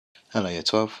Hello Year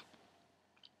 12.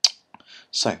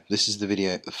 So this is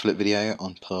the flip video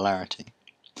on polarity,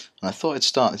 and I thought I'd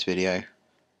start this video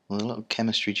with a little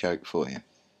chemistry joke for you.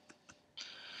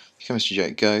 The chemistry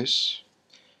joke goes,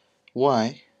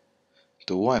 why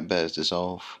do white bears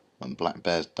dissolve when black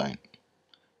bears don't?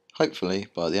 Hopefully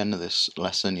by the end of this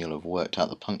lesson you'll have worked out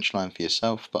the punchline for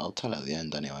yourself, but I'll tell it at the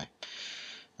end anyway.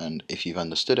 And if you've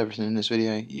understood everything in this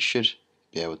video, you should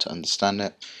be able to understand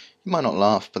it. You might not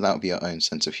laugh, but that'll be your own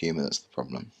sense of humour that's the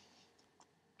problem.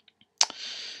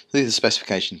 These are the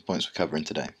specification points we're covering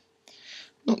today.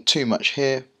 Not too much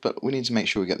here, but we need to make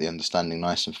sure we get the understanding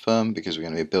nice and firm because we're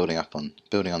going to be building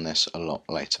on this a lot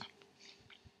later.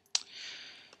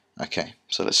 Okay,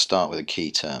 so let's start with a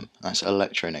key term. That's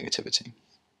electronegativity.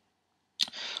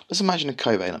 Let's imagine a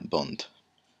covalent bond.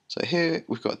 So here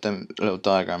we've got a little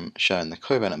diagram showing the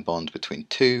covalent bond between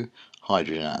two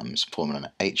hydrogen atoms forming an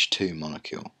H2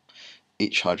 molecule.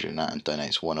 Each hydrogen atom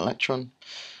donates one electron.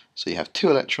 So you have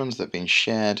two electrons that have been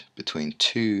shared between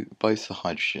both the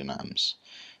hydrogen atoms.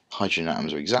 Hydrogen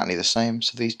atoms are exactly the same,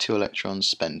 so these two electrons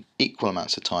spend equal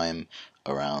amounts of time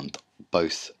around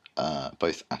both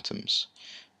atoms.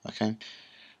 Okay,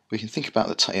 we can think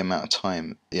about the amount of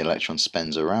time the electron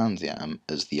spends around the atom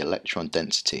as the electron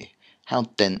density, how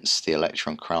dense the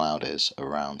electron cloud is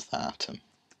around that atom.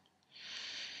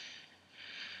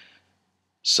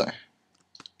 So,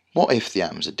 what if the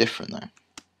atoms are different though?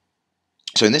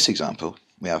 So in this example,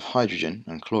 we have hydrogen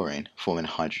and chlorine forming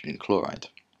hydrogen chloride.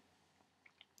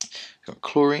 We've got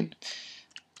chlorine,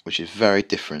 which is very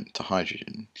different to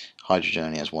hydrogen. Hydrogen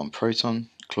only has one proton.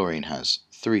 Chlorine has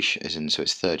is into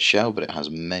its third shell, but it has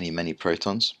many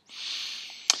protons.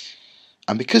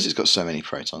 And because it's got so many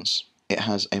protons, it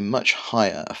has a much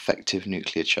higher effective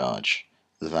nuclear charge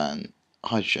than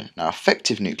hydrogen. Now,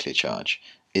 effective nuclear charge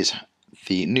is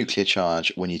the nuclear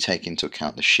charge when you take into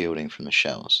account the shielding from the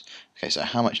shells. Okay, so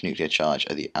how much nuclear charge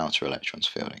are the outer electrons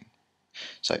fielding?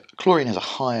 So chlorine has a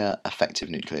higher effective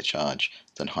nuclear charge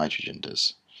than hydrogen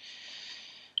does.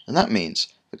 And that means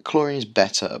that chlorine is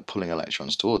better at pulling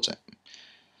electrons towards it.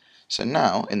 So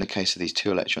now, in the case of these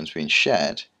two electrons being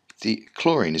shared, the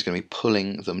chlorine is going to be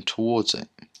pulling them towards it.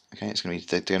 Okay,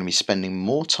 they're going to be spending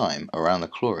more time around the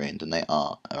chlorine than they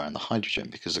are around the hydrogen,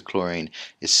 because the chlorine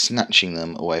is snatching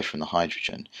them away from the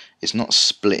hydrogen. It's not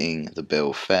splitting the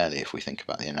bill fairly, if we think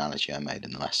about the analogy I made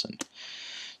in the lesson.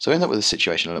 So we end up with a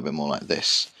situation a little bit more like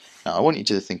this. Now I want you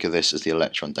to think of this as the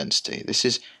electron density. This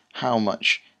is how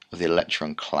much of the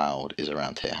electron cloud is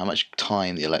around here, how much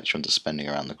time the electrons are spending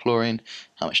around the chlorine,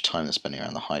 how much time they're spending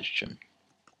around the hydrogen.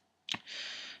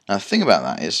 Now the thing about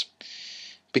that is,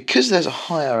 because there's a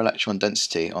higher electron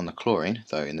density on the chlorine,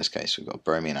 though in this case we've got a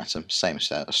bromine atom, same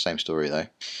story though,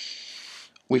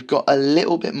 we've got a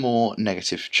little bit more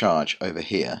negative charge over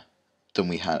here than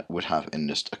we would have in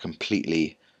just a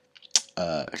completely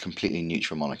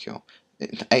neutral molecule. In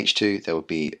H2 there would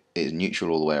be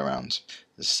neutral all the way around.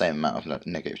 There's the same amount of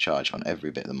negative charge on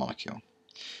every bit of the molecule.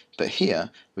 But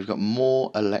here we've got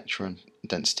more electron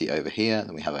density over here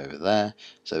than we have over there,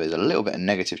 so there's a little bit of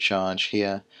negative charge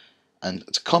here, and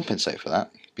to compensate for that,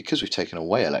 because we've taken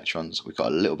away electrons, we've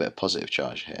got a little bit of positive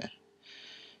charge here.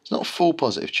 It's not a full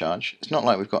positive charge, it's not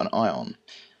like we've got an ion,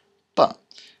 but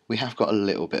we have got a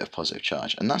little bit of positive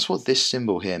charge, and that's what this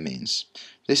symbol here means.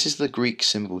 This is the Greek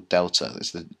symbol delta,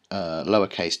 it's the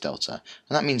lowercase delta,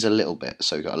 and that means a little bit,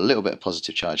 so we've got a little bit of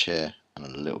positive charge here, and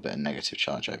a little bit of negative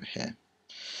charge over here.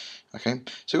 Okay,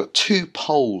 so we've got two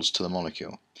poles to the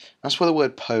molecule. That's where the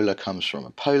word polar comes from. A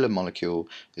polar molecule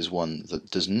is one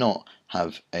that does not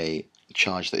have a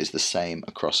charge that is the same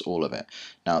across all of it.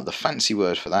 Now the fancy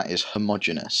word for that is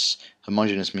homogeneous.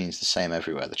 Homogeneous means the same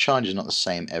everywhere. The charge is not the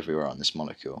same everywhere on this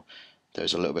molecule.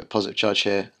 There's a little bit positive charge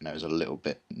here, and there's a little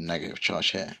bit negative charge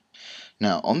here.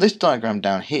 Now on this diagram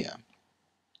down here,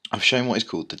 I've shown what is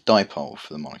called the dipole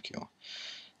for the molecule.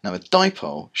 Now a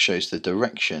dipole shows the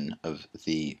direction of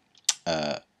the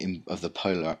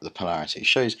polarity. It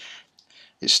shows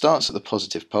it starts at the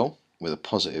positive pole with a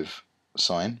positive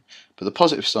sign, but the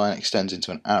positive sign extends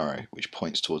into an arrow which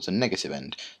points towards the negative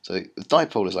end. So the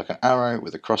dipole is like an arrow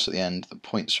with a cross at the end that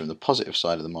points from the positive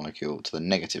side of the molecule to the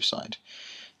negative side.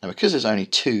 Now because there's only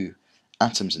two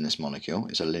atoms in this molecule,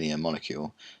 it's a linear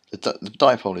molecule, the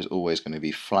dipole is always going to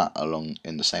be flat along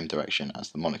in the same direction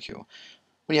as the molecule.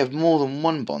 When you have more than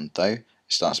one bond though, it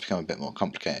starts to become a bit more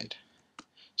complicated.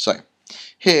 So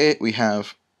here we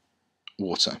have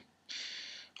water.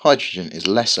 Hydrogen is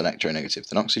less electronegative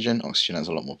than oxygen. Oxygen has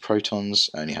a lot more protons,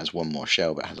 only has one more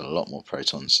shell but has a lot more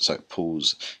protons, so it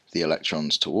pulls the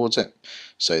electrons towards it.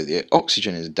 So the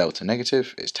oxygen is delta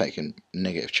negative, it's taken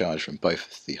negative charge from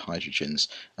both of the hydrogens,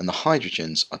 and the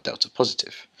hydrogens are delta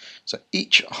positive. So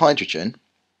each hydrogen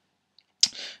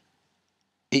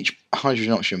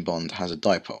oxygen bond has a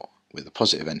dipole with a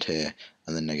positive end here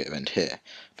and the negative end here.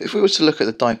 But if we were to look at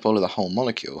the dipole of the whole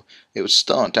molecule, it would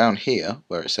start down here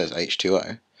where it says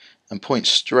H2O and point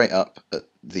straight up at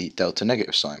the delta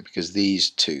negative sign, because these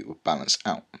two will balance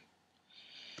out.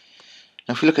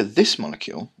 Now if we look at this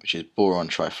molecule, which is boron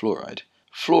trifluoride,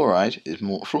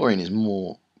 fluorine is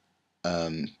more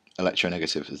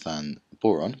electronegative than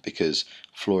boron, because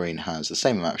fluorine has the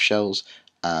same amount of shells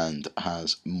and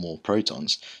has more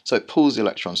protons, so it pulls the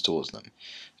electrons towards them.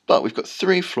 But we've got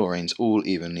 3 fluorines all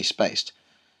evenly spaced,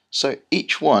 so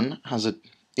each bond has a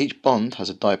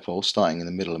dipole starting in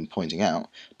the middle and pointing out.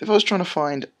 But if I was trying to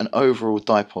find an overall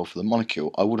dipole for the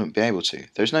molecule, I wouldn't be able to.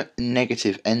 There's no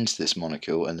negative end to this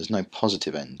molecule and there's no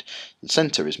positive end. The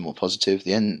centre is more positive,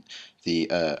 the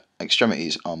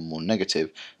extremities are more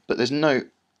negative, but there's no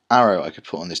arrow I could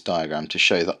put on this diagram to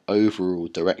show the overall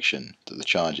direction that the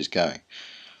charge is going.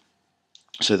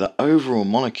 So the overall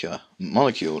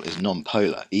molecule is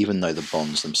non-polar, even though the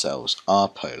bonds themselves are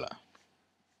polar.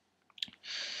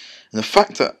 And the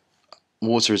fact that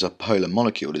water is a polar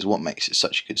molecule is what makes it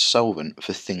such a good solvent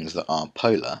for things that are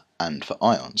polar and for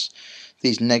ions.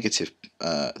 These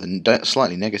the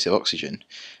slightly negative oxygen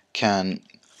has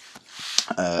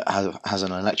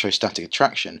an electrostatic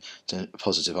attraction to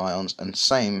positive ions, and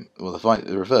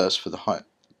the reverse for the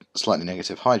slightly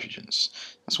negative hydrogens.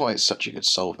 That's why it's such a good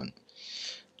solvent.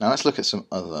 Now let's look at some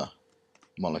other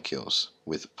molecules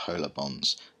with polar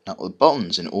bonds. Now the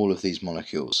bonds in all of these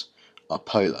molecules are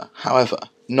polar. However,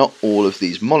 not all of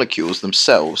these molecules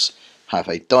themselves have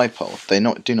a dipole. They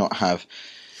do not have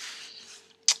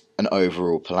an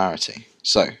overall polarity.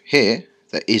 So here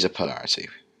there is a polarity.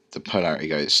 The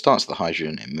polarity starts at the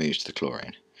hydrogen, it moves to the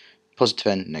chlorine. Positive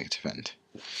end, negative end.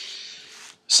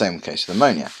 Same case with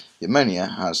ammonia. The ammonia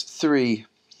has 3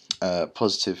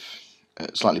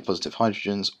 slightly positive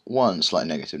hydrogens, 1 slightly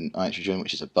negative nitrogen,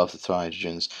 which is above the 3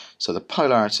 hydrogens. So the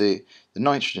polarity, the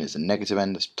nitrogen is the negative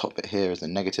end, this top bit here is the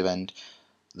negative end.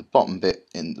 The bottom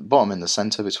in the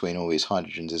centre between all these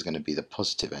hydrogens is going to be the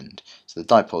positive end. So the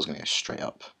dipole is going to go straight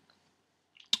up.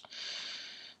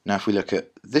 Now if we look at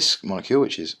this molecule,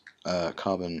 which is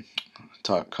carbon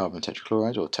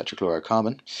tetrachloride, or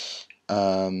tetrachlorocarbon,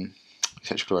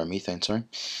 tetrachloromethane, sorry,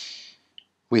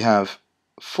 we have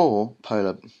 4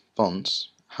 polar bonds.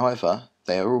 However,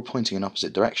 they are all pointing in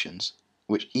opposite directions,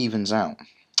 which evens out.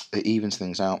 It evens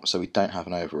things out, so we don't have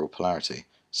an overall polarity.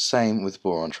 Same with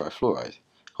boron trifluoride.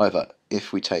 However,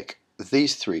 if we take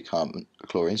these 3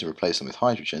 chlorines and replace them with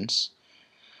hydrogens,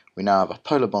 we now have a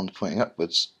polar bond pointing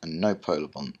upwards and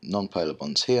non-polar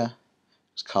bonds here.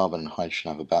 Carbon and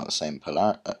hydrogen have about the same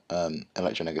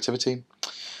electronegativity.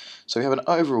 So we have an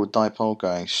overall dipole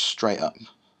going straight up,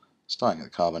 starting at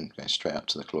the carbon, going straight up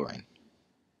to the chlorine.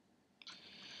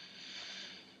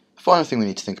 The final thing we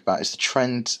need to think about is the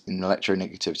trend in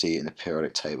electronegativity in the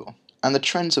periodic table. And the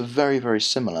trends are very, very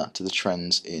similar to the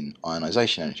trends in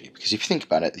ionization energy, because if you think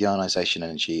about it, the ionization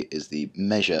energy is the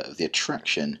measure of the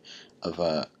attraction of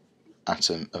an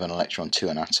electron to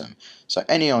an atom. So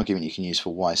any argument you can use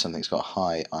for why something's got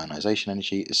high ionization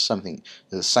energy is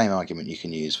the same argument you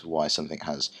can use for why something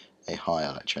has a high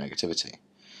electronegativity.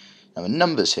 Now the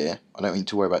numbers here, I don't need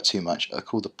to worry about too much, are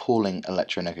called the Pauling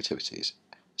electronegativities.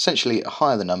 Essentially, the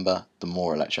higher the number, the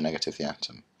more electronegative the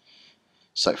atom.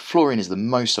 So fluorine is the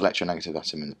most electronegative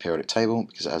atom in the periodic table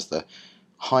because it has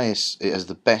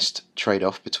the best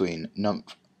trade-off between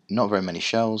not very many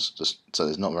shells, so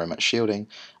there's not very much shielding,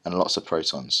 and lots of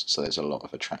protons, so there's a lot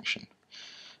of attraction.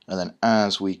 And then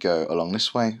as we go along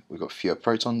this way, we've got fewer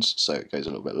protons, so it goes a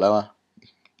little bit lower.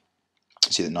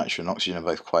 See, the nitrogen and oxygen are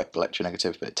both quite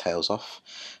electronegative, but it tails off.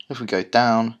 And if we go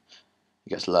down, it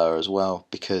gets lower as well,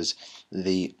 because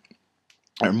there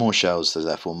are more shells, so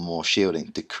therefore more shielding,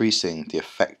 decreasing the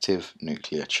effective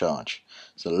nuclear charge.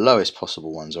 So the lowest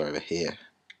possible ones are over here,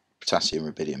 potassium,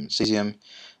 rubidium, and cesium,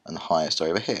 and the highest are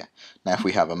over here. Now if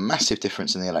we have a massive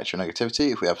difference in the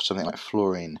electronegativity, if we have something like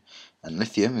fluorine and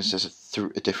lithium, it's just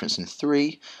a difference in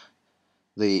 3,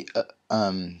 the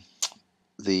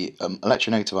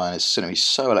electronegative ion is going to be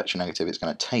so electronegative it's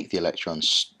going to take the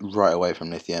electrons right away from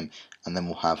lithium, and then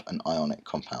we'll have an ionic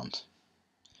compound.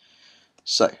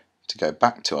 So, to go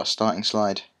back to our starting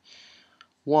slide,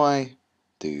 why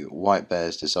do white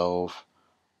bears dissolve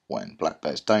when black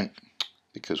bears don't?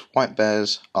 Because white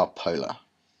bears are polar.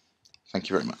 Thank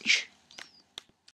you very much.